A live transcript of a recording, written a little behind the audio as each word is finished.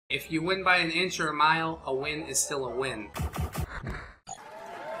If you win by an inch or a mile, a win is still a win.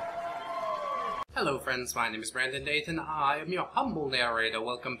 Hello friends, my name is Brandon Dayton. I am your humble narrator.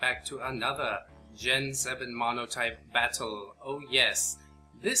 Welcome back to another Gen 7 Monotype battle. Oh yes.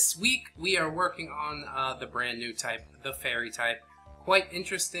 This week we are working on the brand new type, the Fairy type. Quite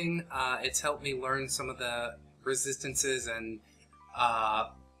interesting. It's helped me learn some of the resistances and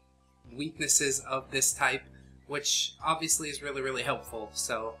weaknesses of this type, which obviously is really helpful.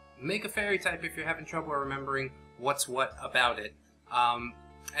 So make a Fairy type if you're having trouble remembering what's what about it.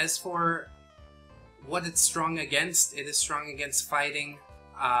 As for what it's strong against, it is strong against fighting,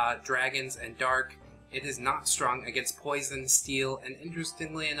 dragons, and dark. It is not strong against poison, steel, and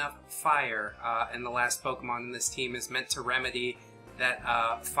interestingly enough, fire. And the last Pokemon in this team is meant to remedy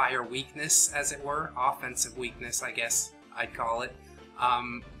that fire weakness, as it were. Offensive weakness, I guess I'd call it.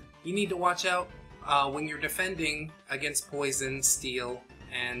 You need to watch out when you're defending against poison, steel,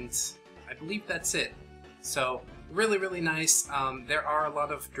 and I believe that's it. So, really nice. There are a lot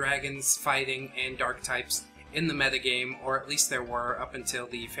of dragons, fighting, and dark types in the metagame, or at least there were up until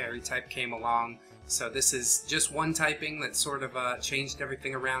the Fairy type came along. So this is just one typing that sort of changed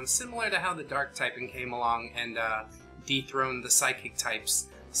everything around, similar to how the dark typing came along and dethroned the psychic types.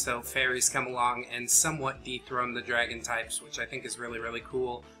 So fairies come along and somewhat dethrone the dragon types, which I think is really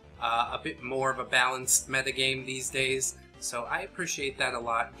cool. A bit more of a balanced metagame these days, so I appreciate that a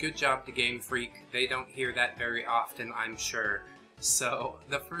lot. Good job to Game Freak. They don't hear that very often, I'm sure. So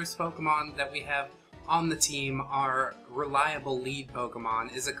the first Pokemon that we have on the team, our reliable lead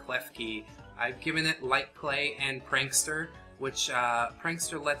Pokemon, is a Klefki. I've given it Light Clay and Prankster, which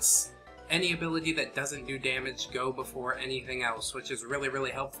Prankster lets any ability that doesn't do damage go before anything else, which is really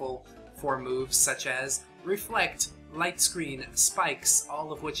helpful for moves such as Reflect, Light Screen, Spikes,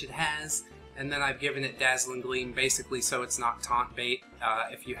 all of which it has. And then I've given it Dazzling Gleam, basically so it's not taunt bait.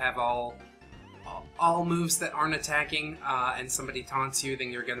 If you have all moves that aren't attacking and somebody taunts you,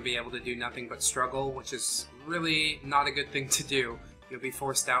 then you're going to be able to do nothing but struggle, which is really not a good thing to do. You'll be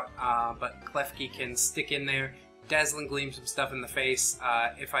forced out, but Klefki can stick in there, Dazzling Gleam some stuff in the face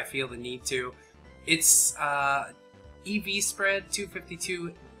if I feel the need to. It's EV spread,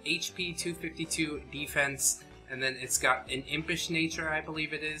 252 HP, 252 defense, and then it's got an impish nature, I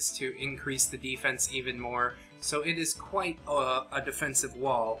believe it is, to increase the defense even more. So it is quite a defensive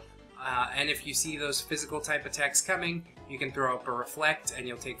wall. And if you see those physical type attacks coming, you can throw up a Reflect and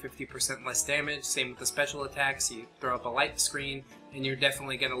you'll take 50% less damage. Same with the special attacks, you throw up a Light Screen and you're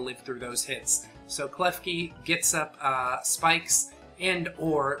definitely going to live through those hits. So Klefki gets up spikes and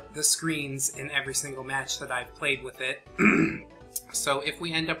or the screens in every single match that I've played with it. So if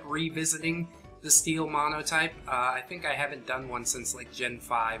we end up revisiting the Steel Monotype, I think I haven't done one since like Gen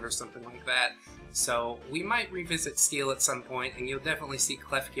 5 or something like that. So we might revisit Steel at some point, and you'll definitely see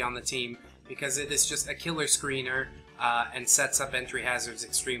Klefki on the team because it is just a killer screener and sets up entry hazards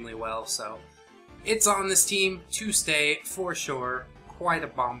extremely well. So it's on this team to stay for sure. Quite a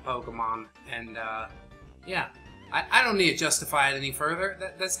bomb Pokemon, and yeah, I don't need to justify it any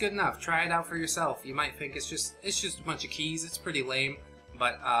further. That's good enough. Try it out for yourself. You might think it's just a bunch of keys. It's pretty lame,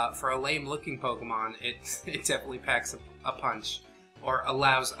 but for a lame-looking Pokemon, it definitely packs a punch, or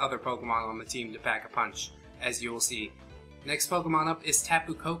allows other Pokemon on the team to pack a punch, as you will see. Next Pokemon up is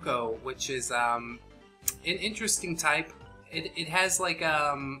Tapu Koko, which is an interesting type. It has like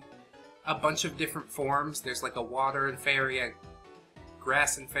a bunch of different forms. There's like a Water and Fairy, a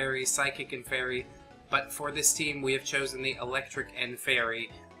Grass and Fairy, Psychic and Fairy, but for this team we have chosen the Electric and Fairy,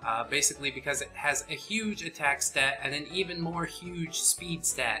 basically because it has a huge attack stat and an even more huge speed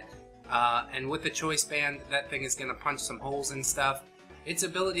stat. And with the Choice Band, that thing is going to punch some holes and stuff. Its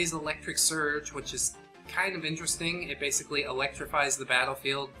ability is Electric Surge, which is kind of interesting. It basically electrifies the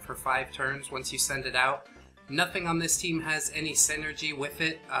battlefield for 5 turns once you send it out. Nothing on this team has any synergy with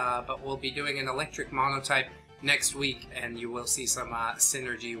it, but we'll be doing an Electric Monotype next week, and you will see some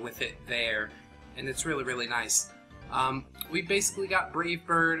synergy with it there. And it's really nice. We basically got Brave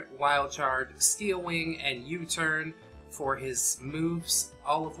Bird, Wild Charge, Steel Wing, and U-Turn for his moves,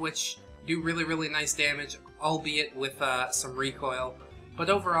 all of which do really nice damage, albeit with some recoil. But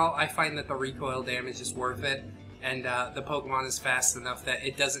overall, I find that the recoil damage is worth it, and the Pokemon is fast enough that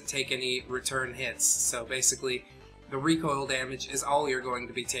it doesn't take any return hits. So basically, the recoil damage is all you're going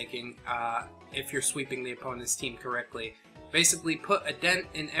to be taking if you're sweeping the opponent's team correctly. Basically, put a dent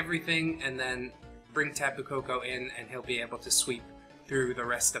in everything, and then bring Tapu Koko in, and he'll be able to sweep through the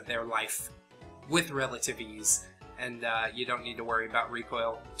rest of their life with relative ease. And you don't need to worry about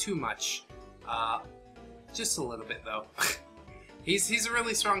recoil too much. Just a little bit, though. He's a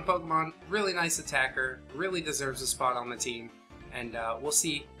really strong Pokemon, really nice attacker, really deserves a spot on the team, and we'll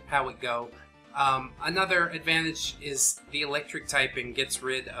see how it go. Another advantage is the electric typing gets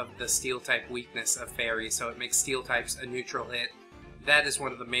rid of the steel type weakness of Fairy, so it makes steel types a neutral hit. That is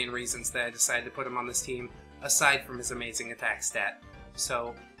one of the main reasons that I decided to put him on this team, aside from his amazing attack stat.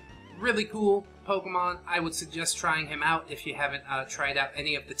 So, really cool Pokemon. I would suggest trying him out if you haven't tried out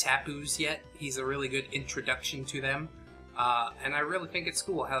any of the Tapus yet. He's a really good introduction to them. And I really think it's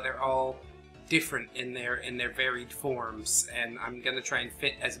cool how they're all different in their varied forms, and I'm gonna try and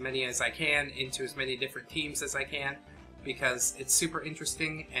fit as many as I can into as many different teams as I can, because it's super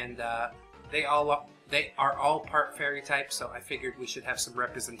interesting, and they are all part Fairy type, so I figured we should have some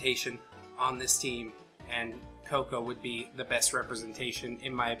representation on this team, and Coco would be the best representation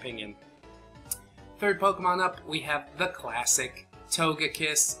in my opinion. Third Pokemon up, we have the classic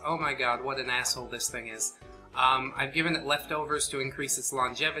Togekiss. Oh my god, what an asshole this thing is. I've given it leftovers to increase its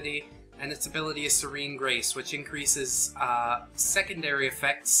longevity, and its ability is Serene Grace, which increases secondary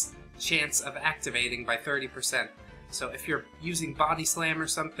effects chance of activating by 30%. So if you're using Body Slam or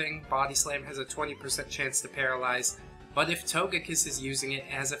something, Body Slam has a 20% chance to paralyze, but if Togekiss is using it, it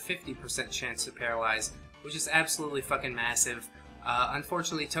has a 50% chance to paralyze, which is absolutely fucking massive.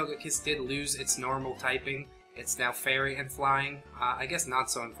 Unfortunately, Togekiss did lose its normal typing. It's now Fairy and Flying. I guess not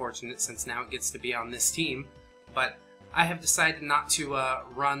so unfortunate, since now it gets to be on this team, but I have decided not to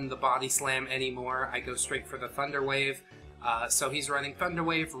run the Body Slam anymore. I go straight for the Thunder Wave. So he's running Thunder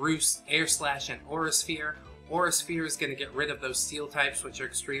Wave, Roost, Air Slash, and Aura Sphere. Aura Sphere is going to get rid of those Steel types, which are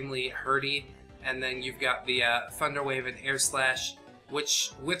extremely hurty. And then you've got the Thunder Wave and Air Slash,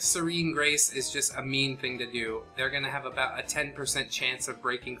 which with Serene Grace is just a mean thing to do. They're going to have about a 10% chance of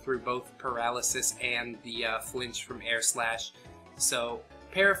breaking through both Paralysis and the Flinch from Air Slash. So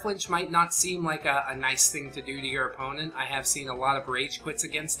Paraflinch might not seem like a nice thing to do to your opponent. I have seen a lot of Rage Quits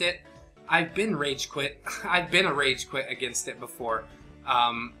against it. I've been a Rage Quit against it before.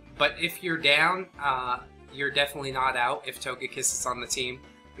 But if you're down, you're definitely not out if Togekiss is on the team,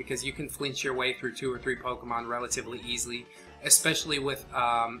 because you can flinch your way through 2 or 3 Pokemon relatively easily, especially with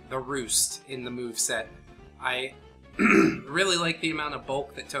the Roost in the moveset. I really like the amount of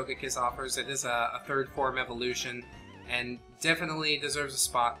bulk that Togekiss offers. It is a third form evolution, and definitely deserves a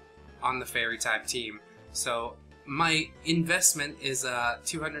spot on the Fairy type team. So my investment is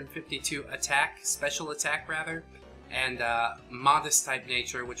 252 attack, special attack rather, and modest type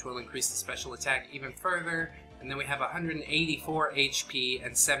nature, which will increase the special attack even further. And then we have 184 HP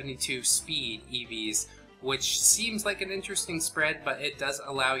and 72 speed EVs, which seems like an interesting spread, but it does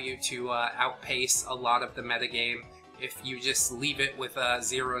allow you to outpace a lot of the metagame. If you just leave it with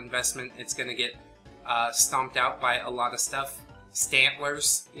 0 investment, it's going to get stomped out by a lot of stuff.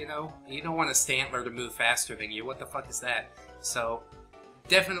 Stantlers, you know? You don't want a Stantler to move faster than you. What the fuck is that? So,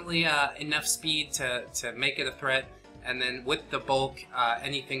 definitely enough speed to make it a threat. And then with the bulk,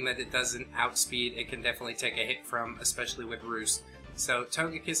 anything that it doesn't outspeed, it can definitely take a hit from, especially with Roost. So,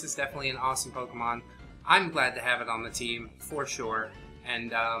 Togekiss is definitely an awesome Pokemon. I'm glad to have it on the team, for sure.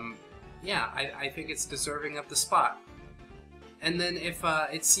 And, yeah, I think it's deserving of the spot. And then if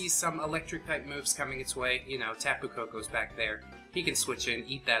it sees some electric-type moves coming its way, you know, Tapu Koko's back there. He can switch in,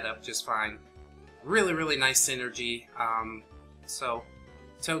 eat that up just fine. Really, really nice synergy. So,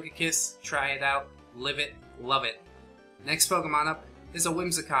 Togekiss, try it out, live it, love it. Next Pokemon up is a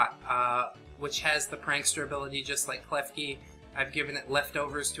Whimsicott, which has the Prankster ability just like Klefki. I've given it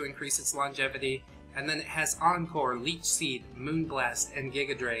leftovers to increase its longevity. And then it has Encore, Leech Seed, Moonblast, and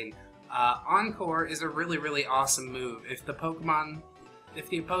Giga Drain. Encore is a really, really awesome move. If the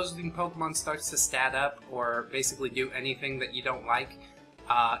opposing Pokemon starts to stat up or basically do anything that you don't like,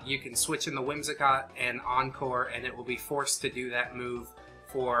 you can switch in the Whimsicott and Encore, and it will be forced to do that move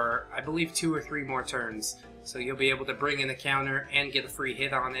for, I believe, 2 or 3 more turns. So you'll be able to bring in a counter and get a free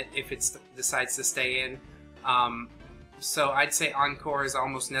hit on it if it decides to stay in. So I'd say Encore is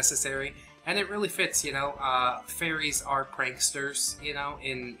almost necessary. And it really fits, you know. Fairies are pranksters, you know,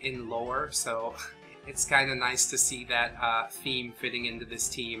 in lore, so it's kind of nice to see that theme fitting into this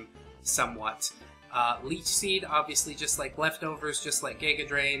team somewhat. Leech Seed, obviously just like leftovers, just like Giga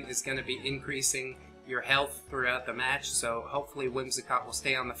Drain, is going to be increasing your health throughout the match, so hopefully Whimsicott will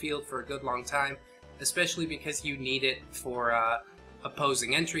stay on the field for a good long time, especially because you need it for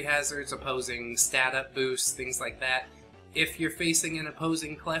opposing entry hazards, opposing stat up boosts, things like that. If you're facing an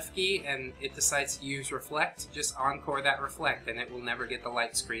opposing Klefki and it decides to use Reflect, just Encore that Reflect and it will never get the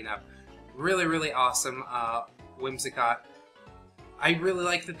light screen up. Really, really awesome Whimsicott. I really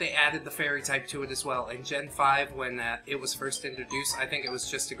like that they added the Fairy type to it as well. In Gen 5, when it was first introduced, I think it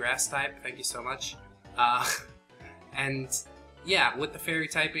was just a Grass type. Thank you so much. And yeah, with the Fairy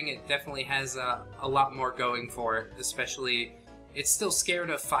typing, it definitely has a lot more going for it, especially It's still scared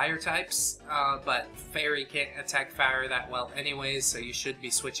of fire types, but Fairy can't attack fire that well anyways, so you should be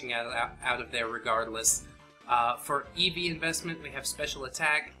switching out of there regardless. For EV investment, we have special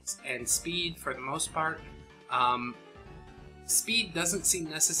attack and speed for the most part. Speed doesn't seem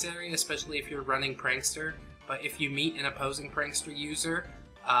necessary, especially if you're running Prankster, but if you meet an opposing Prankster user,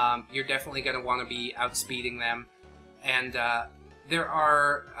 you're definitely going to want to be outspeeding them. And there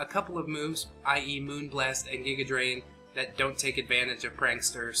are a couple of moves, i.e. Moonblast and Giga Drain, that don't take advantage of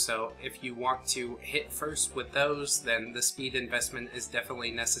Prankster, so if you want to hit first with those, then the speed investment is definitely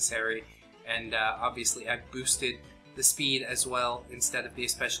necessary. And obviously I've boosted the speed as well instead of the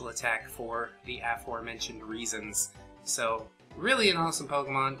special attack for the aforementioned reasons. So really an awesome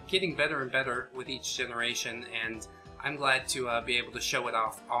Pokemon, getting better and better with each generation, and I'm glad to be able to show it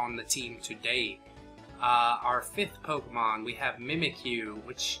off on the team today. Our 5th Pokemon, we have Mimikyu,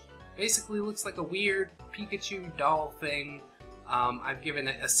 which basically looks like a weird Pikachu doll thing. I've given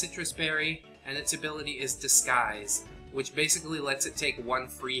it a Citrus Berry, and its ability is Disguise, which basically lets it take one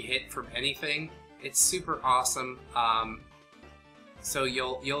free hit from anything. It's super awesome. So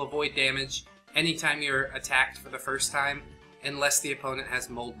you'll avoid damage anytime you're attacked for the first time, unless the opponent has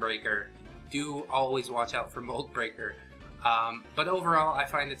Mold Breaker. Do always watch out for Mold Breaker. But overall, I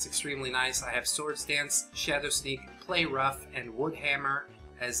find it's extremely nice. I have Swords Dance, Shadow Sneak, Play Rough, and Wood Hammer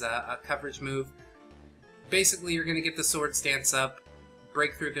as a coverage move. Basically, you're going to get the Swords Dance up,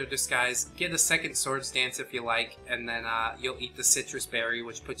 break through their disguise, get a second Swords Dance if you like, and then you'll eat the Citrus Berry,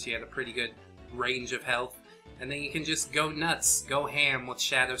 which puts you at a pretty good range of health. And then you can just go nuts, go ham with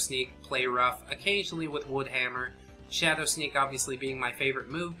Shadow Sneak, Play Rough, occasionally with Wood Hammer. Shadow Sneak obviously being my favorite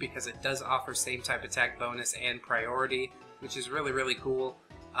move because it does offer same type attack bonus and priority, which is really, really cool.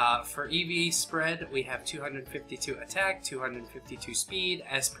 For EV spread, we have 252 attack, 252 speed,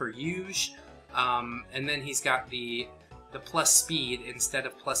 as per usual. And then he's got the plus speed instead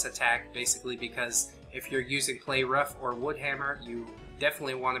of plus attack, basically because if you're using Play Rough or Wood Hammer, you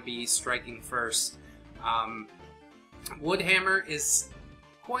definitely want to be striking first. Wood Hammer is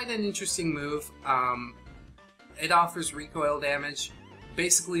quite an interesting move. It offers recoil damage.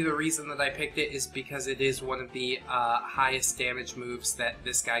 Basically, the reason that I picked it is because it is one of the highest damage moves that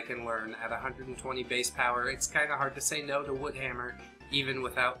this guy can learn. At 120 base power, it's kind of hard to say no to Wood Hammer, even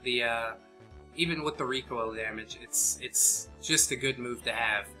without the even with the recoil damage. It's just a good move to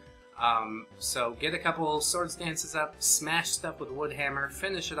have. So get a couple Swords Dances up, smash stuff with Wood Hammer,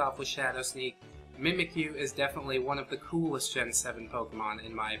 finish it off with Shadow Sneak. Mimikyu is definitely one of the coolest Gen 7 Pokemon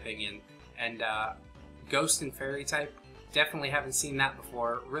in my opinion, and Ghost and Fairy type. Definitely haven't seen that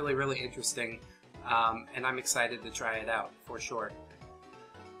before. Really, really interesting. And I'm excited to try it out, for sure.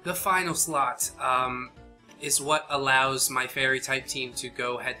 The final slot is what allows my Fairy type team to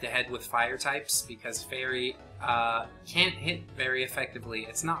go head-to-head with Fire types, because Fairy can't hit very effectively.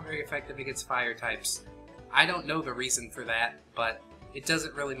 It's not very effective against Fire types. I don't know the reason for that, but it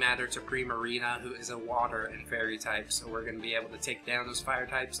doesn't really matter to Primarina, who is a Water and Fairy type, so we're going to be able to take down those Fire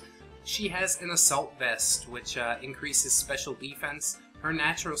types. She has an Assault Vest, which increases special defense. Her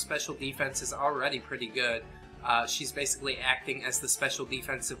natural special defense is already pretty good. She's basically acting as the special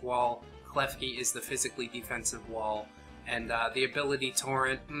defensive wall. Klefki is the physically defensive wall. And the ability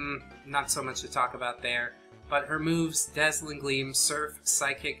Torrent, not so much to talk about there. But her moves, Dazzling Gleam, Surf,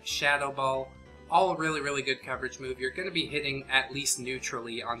 Psychic, Shadow Ball, all really, really good coverage move. You're going to be hitting at least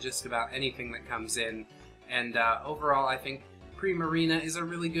neutrally on just about anything that comes in. And overall, I think Primarina is a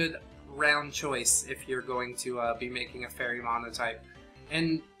really good round choice if you're going to be making a Fairy Monotype.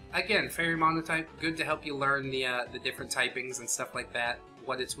 And again, Fairy Monotype, good to help you learn the different typings and stuff like that,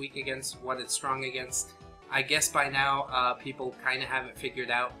 what it's weak against, what it's strong against. I guess by now people kind of have it figured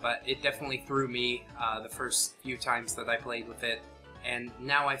out, but it definitely threw me the first few times that I played with it, and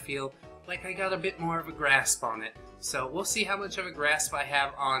now I feel like I got a bit more of a grasp on it. So we'll see how much of a grasp I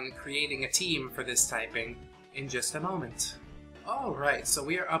have on creating a team for this typing in just a moment. Alright, so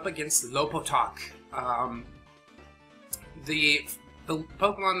we are up against Lopotok. The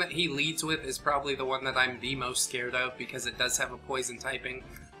Pokemon that he leads with is probably the one that I'm the most scared of because it does have a poison typing.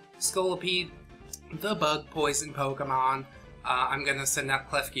 Scolipede, the bug poison Pokemon. I'm going to send out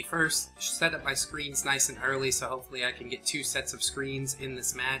Klefki first, set up my screens nice and early so hopefully I can get 2 sets of screens in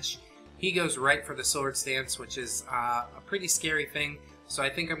this match. He goes right for the Swords Dance, which is a pretty scary thing, so I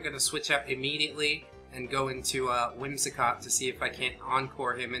think I'm going to switch out immediately and go into Whimsicott to see if I can't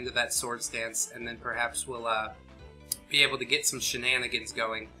encore him into that Swords Dance, and then perhaps we'll be able to get some shenanigans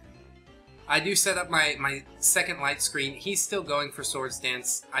going. I do set up my second light screen. He's still going for Swords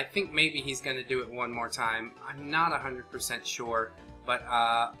Dance. I think maybe he's going to do it one more time. I'm not 100% sure,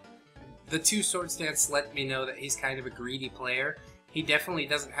 but the 2 Swords Dance let me know that he's kind of a greedy player. He definitely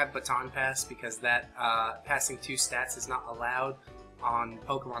doesn't have Baton Pass because that passing 2 stats is not allowed on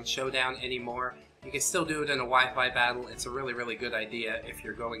Pokemon Showdown anymore. You can still do it in a Wi-Fi battle. It's a really, really good idea if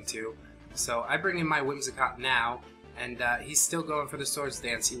you're going to. So I bring in my Whimsicott now, and he's still going for the Swords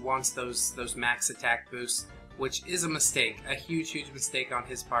Dance. He wants those max attack boosts, which is a mistake, a huge, huge mistake on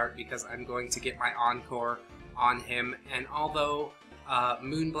his part, because I'm going to get my Encore on him. And although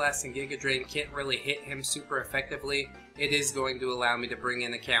Moonblast and Giga Drain can't really hit him super effectively, it is going to allow me to bring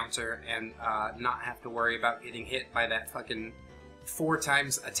in a counter and not have to worry about getting hit by that fucking 4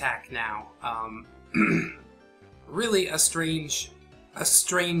 times attack now. Really a strange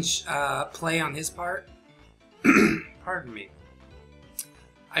play on his part. Pardon me.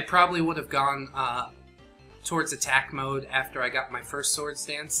 I probably would have gone towards attack mode after I got my first Swords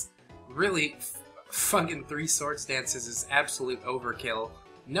Dance. Really, fucking 3 Swords Dances is absolute overkill.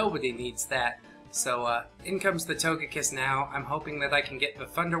 Nobody needs that. So in comes the Togekiss now. I'm hoping that I can get the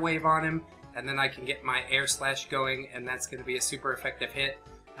Thunder Wave on him, and then I can get my Air Slash going, and that's going to be a super effective hit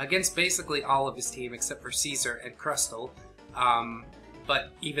against basically all of his team except for Caesar and Crustle.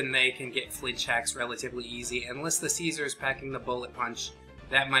 But even they can get flinch hacks relatively easy. Unless the Caesar is packing the Bullet Punch,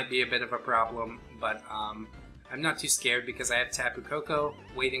 that might be a bit of a problem, but I'm not too scared because I have Tapu Koko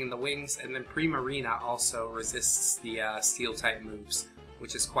waiting in the wings, and then Primarina also resists the Steel-type moves,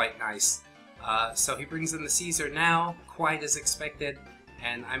 which is quite nice. So he brings in the Caesar now, quite as expected,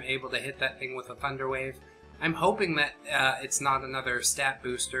 and I'm able to hit that thing with a Thunder Wave. I'm hoping that it's not another stat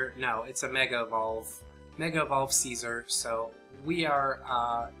booster. No, it's a Mega Evolve. Mega Evolve Caesar, so we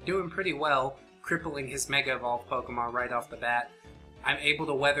are doing pretty well, crippling his Mega Evolve Pokemon right off the bat. I'm able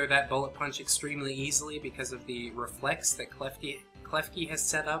to weather that Bullet Punch extremely easily because of the Reflex that Klefki has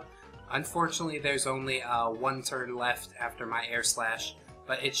set up. Unfortunately, there's only 1 turn left after my Air Slash,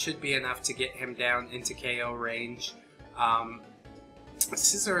 but it should be enough to get him down into KO range.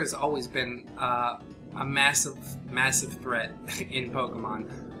 Scizor has always been a massive, massive threat in Pokemon.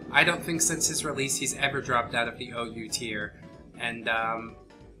 I don't think since his release he's ever dropped out of the OU tier, and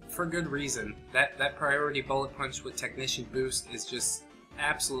for good reason. That priority Bullet Punch with Technician Boost is just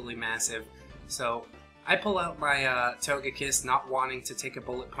absolutely massive. So I pull out my Togekiss, not wanting to take a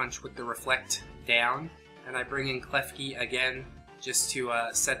Bullet Punch with the Reflect down, and I bring in Klefki again just to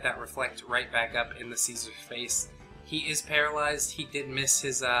set that Reflect right back up in the Caesar's face. He is paralyzed. He did miss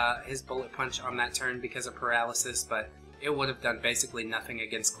his Bullet Punch on that turn because of paralysis, but it would have done basically nothing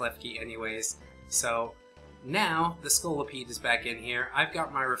against Klefki anyways. So now the Scolipede is back in here. I've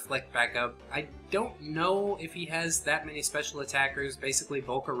got my Reflect back up. I don't know if he has that many special attackers. Basically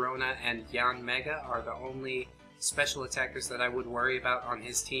Volcarona and Yanmega are the only special attackers that I would worry about on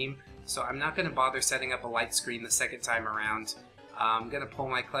his team. So I'm not going to bother setting up a light screen the second time around. I'm going to pull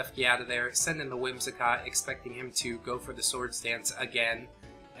my Klefki out of there, send in the Whimsicott, expecting him to go for the Swords Dance again.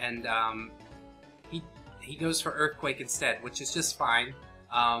 And he goes for Earthquake instead, which is just fine.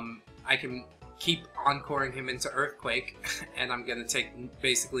 I can keep encoring him into Earthquake, and I'm going to take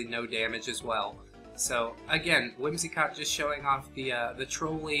basically no damage as well. So again, Whimsicott just showing off the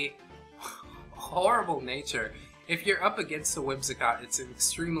trolly, horrible nature. If you're up against a Whimsicott, it's an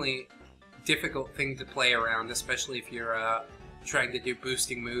extremely difficult thing to play around, especially if you're trying to do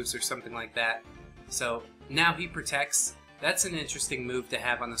boosting moves or something like that. So now he protects. That's an interesting move to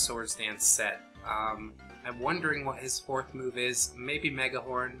have on the Swords Dance set. I'm wondering what his 4th move is. Maybe Mega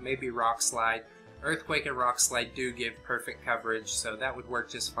Horn, maybe Rock Slide. Earthquake and Rock Slide do give perfect coverage, so that would work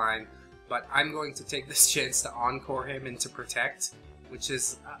just fine. But I'm going to take this chance to Encore him into Protect, which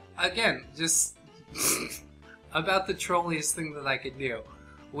is, again, just about the trolliest thing that I could do.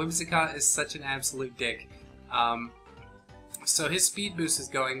 Whimsicott is such an absolute dick. So his speed boost is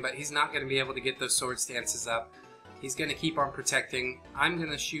going, but he's not going to be able to get those Swords Dances up. He's going to keep on protecting. I'm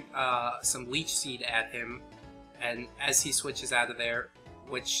going to shoot some Leech Seed at him, and as he switches out of there,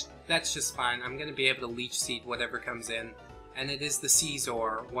 which, that's just fine. I'm going to be able to Leech Seed whatever comes in, and it is the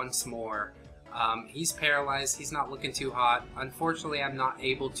Caesar once more. He's paralyzed. He's not looking too hot. Unfortunately, I'm not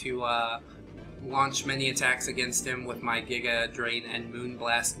able to launch many attacks against him with my Giga Drain and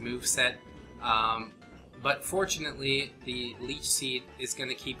Moonblast moveset. But fortunately, the Leech Seed is going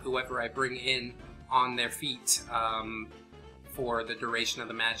to keep whoever I bring in on their feet for the duration of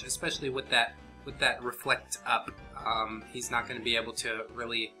the match, especially with that Reflect up. He's not going to be able to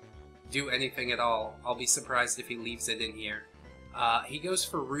really do anything at all. I'll be surprised if he leaves it in here. He goes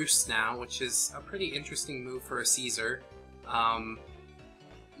for Roost now, which is a pretty interesting move for a Caesar.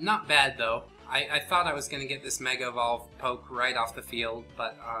 Not bad though. I thought I was going to get this Mega Evolve poke right off the field,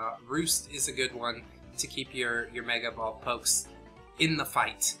 but Roost is a good one to keep your Mega Evolve pokes in the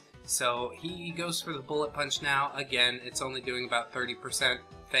fight. So he goes for the bullet punch now. Again, it's only doing about 30%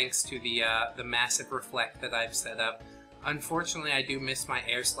 thanks to the massive reflect that I've set up. Unfortunately, I do miss my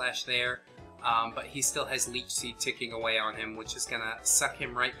air slash there, but he still has Leech Seed ticking away on him, which is going to suck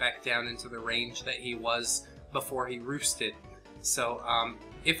him right back down into the range that he was before he roosted. So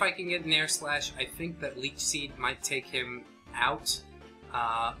if I can get an air slash, I think that Leech Seed might take him out.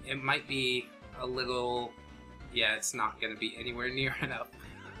 It might be a little... yeah, it's not going to be anywhere near enough.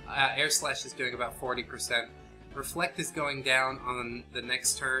 Air Slash is doing about 40%. Reflect is going down on the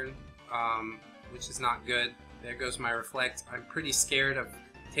next turn, which is not good. There goes my Reflect. I'm pretty scared of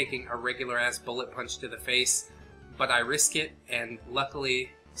taking a regular-ass bullet punch to the face, but I risk it, and luckily,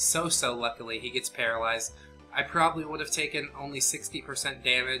 so luckily, he gets paralyzed. I probably would have taken only 60%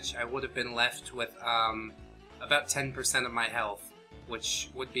 damage. I would have been left with about 10% of my health, which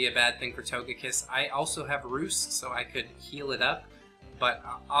would be a bad thing for Togekiss. I also have Roost, so I could heal it up, but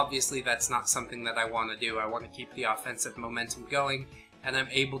obviously that's not something that I want to do. I want to keep the offensive momentum going, and I'm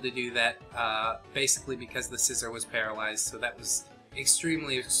able to do that basically because the Scissor was paralyzed, so that was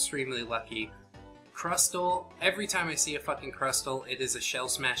extremely lucky. Crustle, every time I see a fucking Crustle, it is a Shell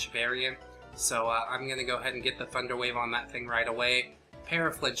Smash variant, so I'm going to go ahead and get the Thunder Wave on that thing right away.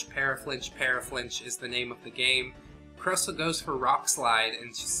 Paraflinch, Paraflinch, Paraflinch is the name of the game. Crustle goes for Rock Slide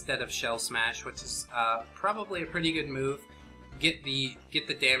instead of Shell Smash, which is probably a pretty good move. Get the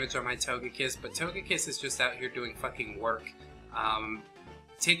damage on my Togekiss, but Togekiss is just out here doing fucking work.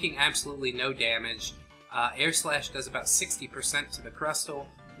 Taking absolutely no damage. Air Slash does about 60% to the Crustle,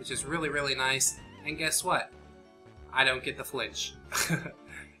 which is really nice. And guess what? I don't get the flinch.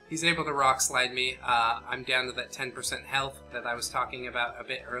 He's able to Rock Slide me. I'm down to that 10% health that I was talking about a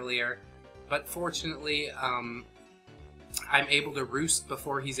bit earlier. But fortunately, I'm able to Roost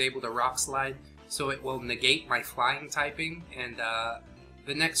before he's able to Rock Slide, so it will negate my flying typing, and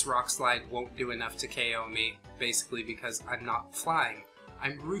the next Rock Slide won't do enough to KO me, basically because I'm not flying.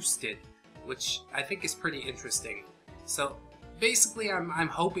 I'm roosted, which I think is pretty interesting. So basically I'm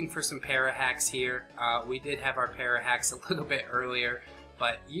hoping for some para hacks here. We did have our para hacks a little bit earlier,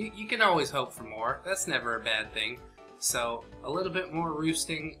 but you can always hope for more. That's never a bad thing. So a little bit more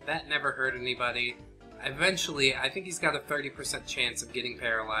roosting, that never hurt anybody. Eventually, I think he's got a 30% chance of getting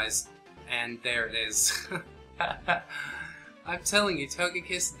paralyzed, and there it is. I'm telling you,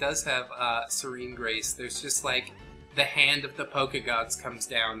 Togekiss does have Serene Grace. There's just like the hand of the Pokegods comes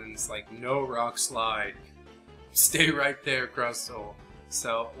down and it's like, no Rock Slide. Stay right there, Crustle.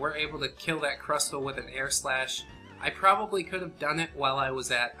 So we're able to kill that Crustle with an Air Slash. I probably could have done it while I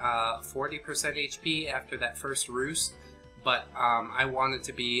was at 40% HP after that first Roost, but I wanted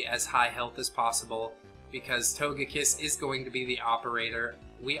to be as high health as possible because Togekiss is going to be the operator.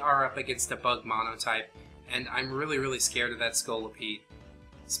 We are up against a bug monotype, and I'm really scared of that Scolipede.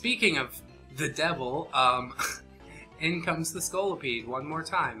 Speaking of the devil, in comes the Scolipede one more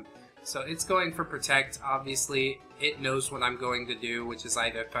time. So it's going for Protect. Obviously, it knows what I'm going to do, which is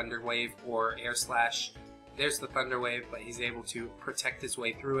either Thunder Wave or Air Slash. There's the Thunder Wave, but he's able to protect his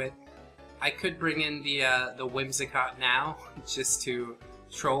way through it. I could bring in the Whimsicott now, just to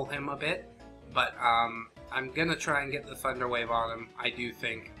troll him a bit, but I'm gonna try and get the Thunder Wave on him, I do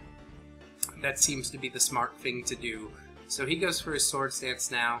think. That seems to be the smart thing to do. So he goes for his Swords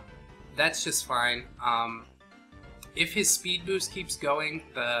Dance now. That's just fine. If his Speed Boost keeps going,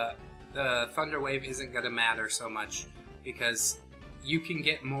 the Thunder Wave isn't gonna matter so much, because you can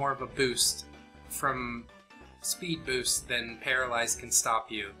get more of a boost from Speed Boost than Paralyze can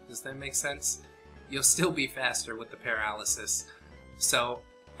stop you. Does that make sense? You'll still be faster with the Paralysis. So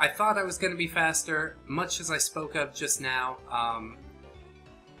I thought I was going to be faster, much as I spoke of just now,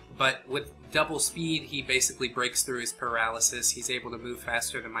 but with double speed he basically breaks through his Paralysis. He's able to move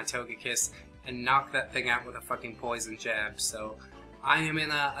faster than my Togekiss and knock that thing out with a fucking Poison Jab. So I am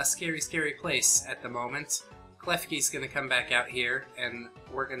in a scary place at the moment. Klefki's going to come back out here, and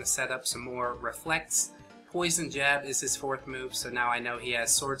we're going to set up some more Reflects. Poison Jab is his fourth move, so now I know he has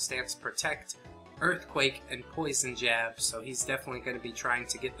Swords Dance, Protect, Earthquake, and Poison Jab, so he's definitely going to be trying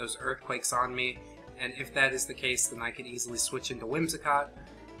to get those Earthquakes on me, and if that is the case, then I can easily switch into Whimsicott.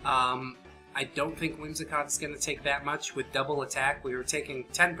 I don't think Whimsicott is going to take that much with double attack. We were taking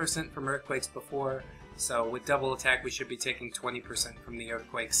 10% from Earthquakes before, so with double attack we should be taking 20% from the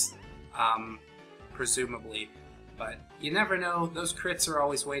Earthquakes, presumably. But you never know, those crits are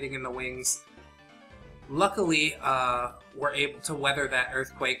always waiting in the wings. Luckily, we're able to weather that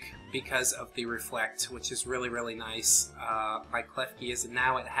Earthquake because of the Reflect, which is really nice. My Klefki is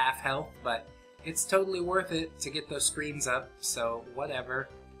now at half health, but it's totally worth it to get those screens up, so whatever.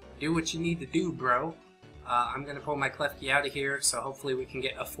 Do what you need to do, bro. I'm going to pull my Klefki out of here, so hopefully we can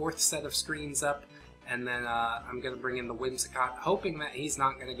get a 4th set of screens up. And then I'm going to bring in the Whimsicott, hoping that he's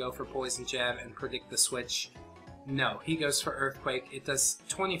not going to go for Poison Jab and predict the switch. No, he goes for Earthquake. It does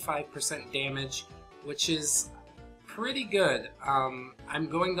 25% damage, which is pretty good. I'm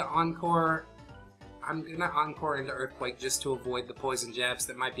going to Encore into Earthquake just to avoid the Poison Jabs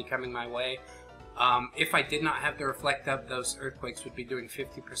that might be coming my way. If I did not have the Reflect up, those Earthquakes would be doing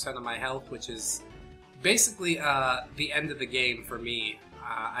 50% of my health, which is basically the end of the game for me.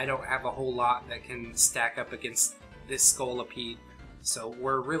 I don't have a whole lot that can stack up against this Scolipede, so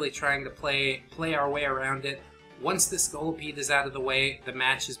we're really trying to play our way around it. Once this Scolipede is out of the way, the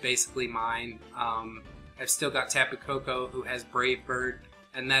match is basically mine. I've still got Tapu Koko, who has Brave Bird,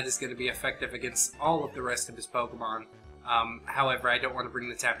 and that is going to be effective against all of the rest of his Pokemon. However, I don't want to bring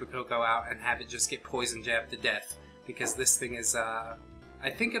the Tapu Koko out and have it just get Poison Jabbed to death, because this thing is, I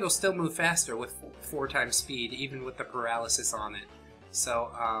think it'll still move faster with 4 times speed, even with the paralysis on it.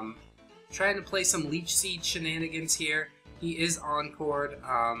 So, trying to play some Leech Seed shenanigans here. He is Encored,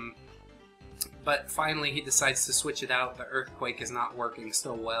 but finally he decides to switch it out. The Earthquake is not working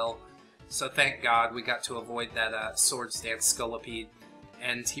so well, so thank God we got to avoid that Swords Dance Scolipede.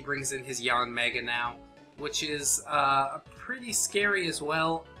 And he brings in his Yanmega now, which is pretty scary as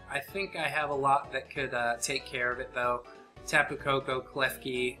well. I think I have a lot that could take care of it, though. Tapu Koko,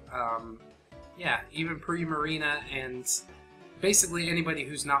 Klefki, yeah, even Primarina, and basically anybody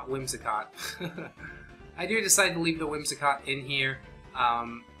who's not Whimsicott. I do decide to leave the Whimsicott in here.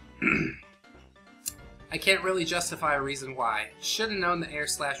 I can't really justify a reason why. Should have known the Air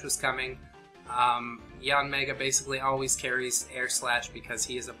Slash was coming. Yanmega basically always carries Air Slash because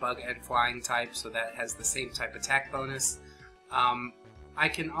he is a Bug and Flying type, so that has the same type attack bonus. I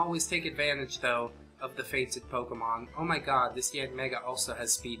can always take advantage, though, of the fainted Pokemon. Oh my god, this Yanmega also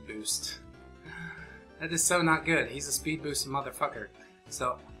has Speed Boost. That is so not good. He's a Speed Boost motherfucker.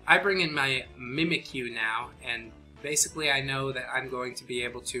 So, I bring in my Mimikyu now, and basically I know that I'm going to be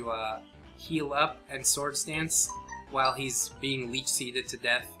able to heal up and Swords Dance while he's being Leech Seeded to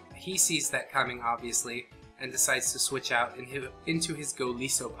death. He sees that coming, obviously, and decides to switch out into his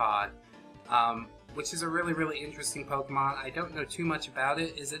Golisopod, which is a really, really interesting Pokemon. I don't know too much about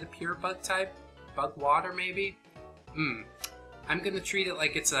it. Is it a pure Bug type? Bug Water, maybe? I'm going to treat it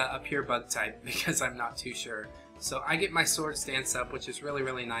like it's a pure Bug type, because I'm not too sure. So I get my Swords Dance up, which is really,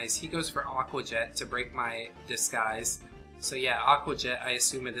 really nice. He goes for Aqua Jet to break my disguise. So yeah, Aqua Jet, I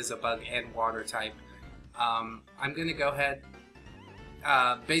assume it is a Bug and Water type. I'm going to go ahead,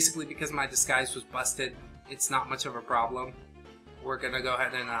 basically because my disguise was busted, it's not much of a problem. We're going to go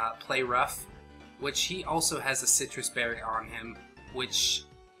ahead and play Rough, which he also has a Citrus Berry on him, which,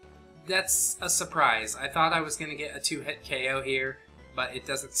 that's a surprise. I thought I was going to get a 2-hit KO here, but it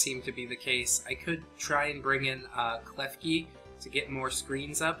doesn't seem to be the case. I could try and bring in Klefki to get more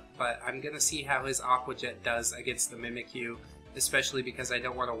screens up, but I'm going to see how his Aqua Jet does against the Mimikyu, especially because I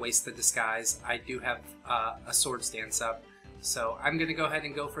don't want to waste the disguise. I do have a Swords Dance up, so I'm going to go ahead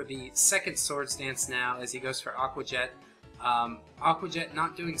and go for the second Swords Dance now as he goes for Aqua Jet. Aqua Jet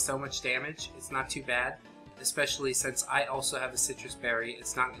not doing so much damage, it's not too bad, especially since I also have a Citrus Berry.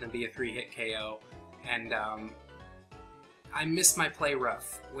 It's not going to be a 3-hit KO, and I missed my play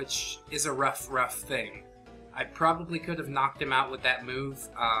Rough, which is a rough thing. I probably could have knocked him out with that move,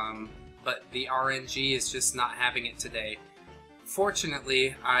 but the RNG is just not having it today.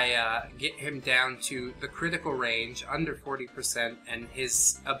 Fortunately, I get him down to the critical range, under 40%, and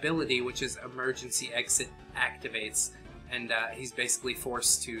his ability, which is Emergency Exit, activates, and he's basically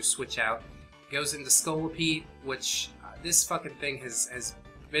forced to switch out. Goes into Scolipede, which this fucking thing has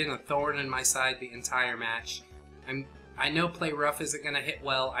been a thorn in my side the entire match. I know Play Rough isn't going to hit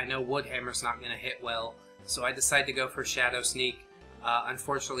well, I know Wood Hammer's not going to hit well, so I decide to go for Shadow Sneak.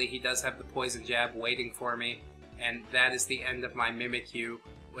 Unfortunately, he does have the Poison Jab waiting for me, and that is the end of my Mimikyu,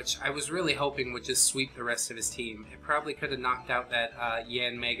 which I was really hoping would just sweep the rest of his team. It probably could have knocked out that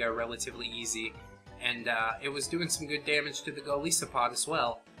Yanmega relatively easy, and it was doing some good damage to the Golisopod as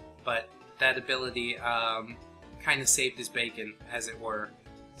well, but that ability kind of saved his bacon, as it were.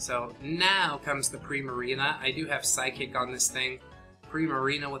 So now comes the Primarina. I do have Psychic on this thing.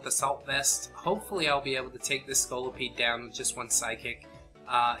 Primarina with Assault Vest. Hopefully I'll be able to take this Scolipede down with just one Psychic.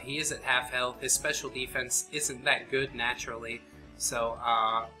 He is at half health. His special defense isn't that good naturally. So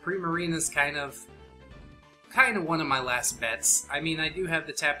Primarina's kind of one of my last bets. I mean, I do have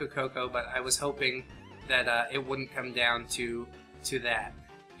the Tapu Koko, but I was hoping that it wouldn't come down to that,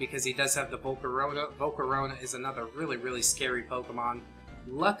 because he does have the Volcarona. Volcarona is another really, really scary Pokemon.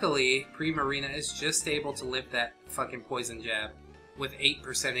 Luckily, Primarina is just able to live that fucking Poison Jab with 8%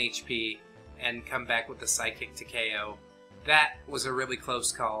 HP, and come back with the Psychic to KO. That was a really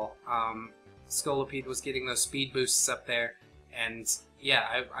close call. Scolipede was getting those speed boosts up there, and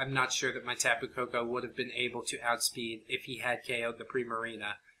yeah, I'm not sure that my Tapu Koko would have been able to outspeed if he had KO'd the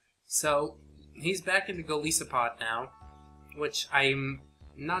Primarina. So, he's back into Golisopod now, which I'm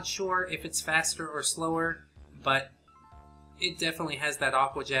not sure if it's faster or slower, but it definitely has that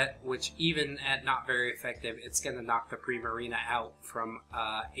Aqua Jet, which even at not very effective, it's going to knock the Primarina out from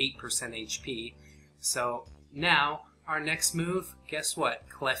 8% HP. So now, our next move, guess what,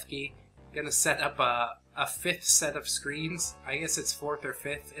 Klefki? Going to set up a fifth set of screens. I guess it's fourth or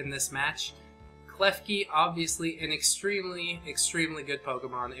fifth in this match. Klefki, obviously an extremely good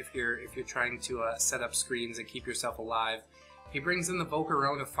Pokemon if you're trying to set up screens and keep yourself alive. He brings in the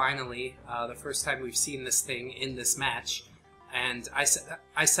Volcarona finally, the first time we've seen this thing in this match. And I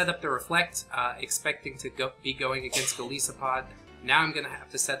set up the Reflect, expecting to be going against Golisopod. Now I'm going to have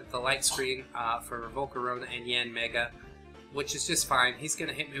to set up the light screen for Volcarona and Yanmega, which is just fine. He's going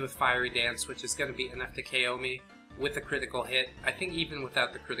to hit me with Fiery Dance, which is going to be enough to KO me with a critical hit. I think even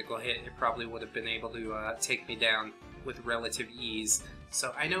without the critical hit, it probably would have been able to take me down with relative ease.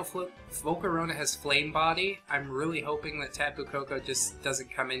 So I know Volcarona has Flame Body. I'm really hoping that Tapu Koko just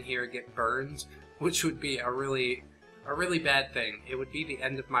doesn't come in here and get burned, which would be a really bad thing. It would be the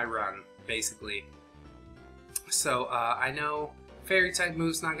end of my run, basically. So I know Fairy-type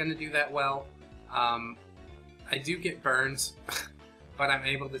move's not going to do that well. I do get burned, but I'm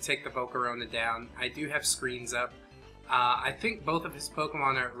able to take the Volcarona down. I do have screens up. I think both of his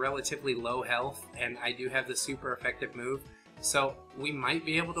Pokemon are relatively low health, and I do have the super effective move. So we might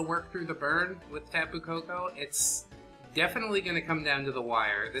be able to work through the burn with Tapu Koko. It's definitely going to come down to the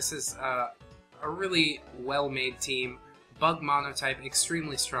wire. This is a really well-made team. Bug Monotype,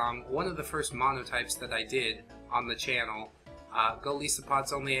 extremely strong. One of the first Monotypes that I did on the channel.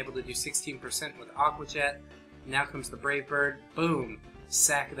 Golisopod's only able to do 16% with Aqua Jet. Now comes the Brave Bird. Boom!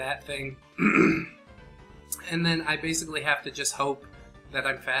 Sack that thing. And then I basically have to just hope that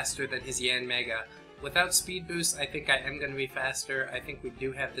I'm faster than his Yanmega. Without Speed Boost, I think I am going to be faster. I think we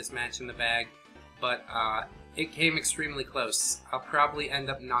do have this match in the bag. But it came extremely close. I'll probably end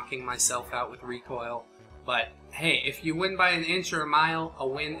up knocking myself out with Recoil. But hey, if you win by an inch or a mile, a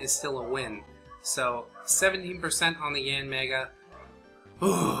win is still a win. So 17% on the Yanmega.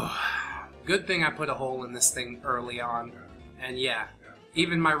 Good thing I put a hole in this thing early on. And yeah,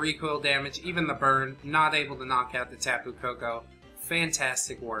 even my recoil damage, even the burn, not able to knock out the Tapu Koko.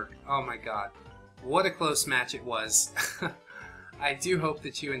 Fantastic work. Oh my god. What a close match it was. I do hope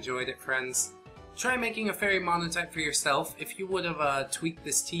that you enjoyed it, friends. Try making a Fairy Monotype for yourself. If you would have tweaked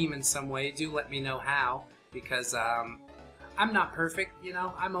this team in some way, do let me know how. Because I'm not perfect, you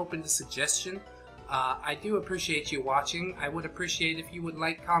know. I'm open to suggestion. I do appreciate you watching. I would appreciate if you would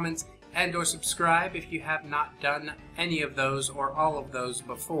like, comment, and or subscribe if you have not done any of those or all of those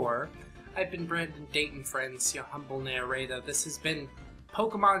before. I've been Brandon Dayton, friends, your humble narrator. This has been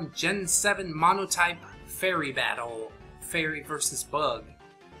Pokemon Gen 7 Monotype Fairy Battle. Fairy versus Bug.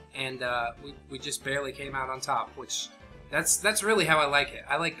 And we just barely came out on top, which that's really how I like it.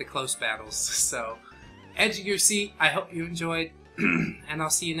 I like the close battles. So, edge of your seat. I hope you enjoyed. And I'll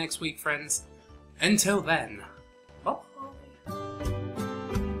see you next week, friends. Until then. Bye.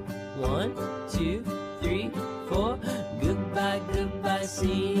 1, 2, 3, 4. Goodbye, goodbye,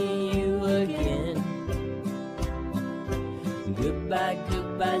 see you again. Goodbye,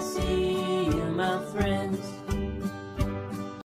 goodbye, see you, my friends.